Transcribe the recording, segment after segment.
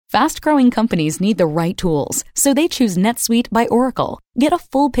Fast-growing companies need the right tools, so they choose NetSuite by Oracle. Get a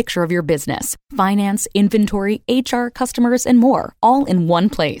full picture of your business, finance, inventory, HR, customers, and more, all in one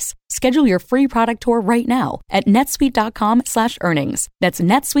place. Schedule your free product tour right now at netsuite.com/earnings. That's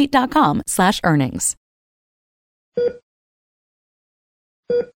netsuite.com/earnings.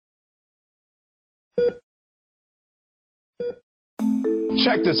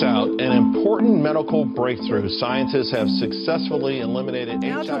 Check this out. An important medical breakthrough. Scientists have successfully eliminated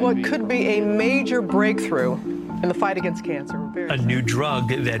now HIV. to what could be a major breakthrough in the fight against cancer. A new drug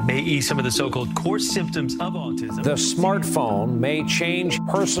that may ease some of the so-called core symptoms of autism. The smartphone may change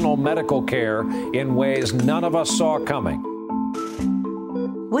personal medical care in ways none of us saw coming.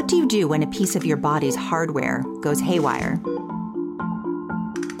 What do you do when a piece of your body's hardware goes haywire?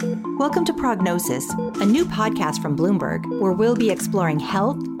 Welcome to Prognosis, a new podcast from Bloomberg, where we'll be exploring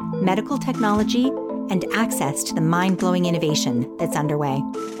health, medical technology, and access to the mind-blowing innovation that's underway.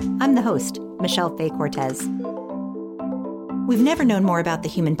 I'm the host, Michelle Fay Cortez. We've never known more about the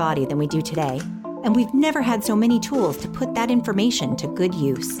human body than we do today, and we've never had so many tools to put that information to good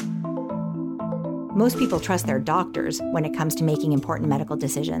use. Most people trust their doctors when it comes to making important medical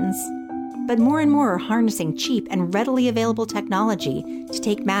decisions. But more and more are harnessing cheap and readily available technology to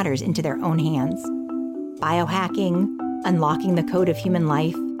take matters into their own hands. Biohacking, unlocking the code of human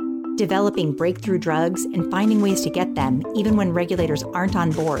life, developing breakthrough drugs, and finding ways to get them even when regulators aren't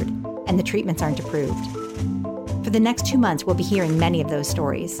on board and the treatments aren't approved. For the next 2 months, we'll be hearing many of those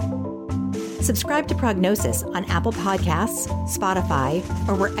stories. Subscribe to Prognosis on Apple Podcasts, Spotify,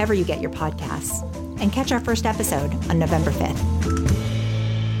 or wherever you get your podcasts. And catch our first episode on November 5th.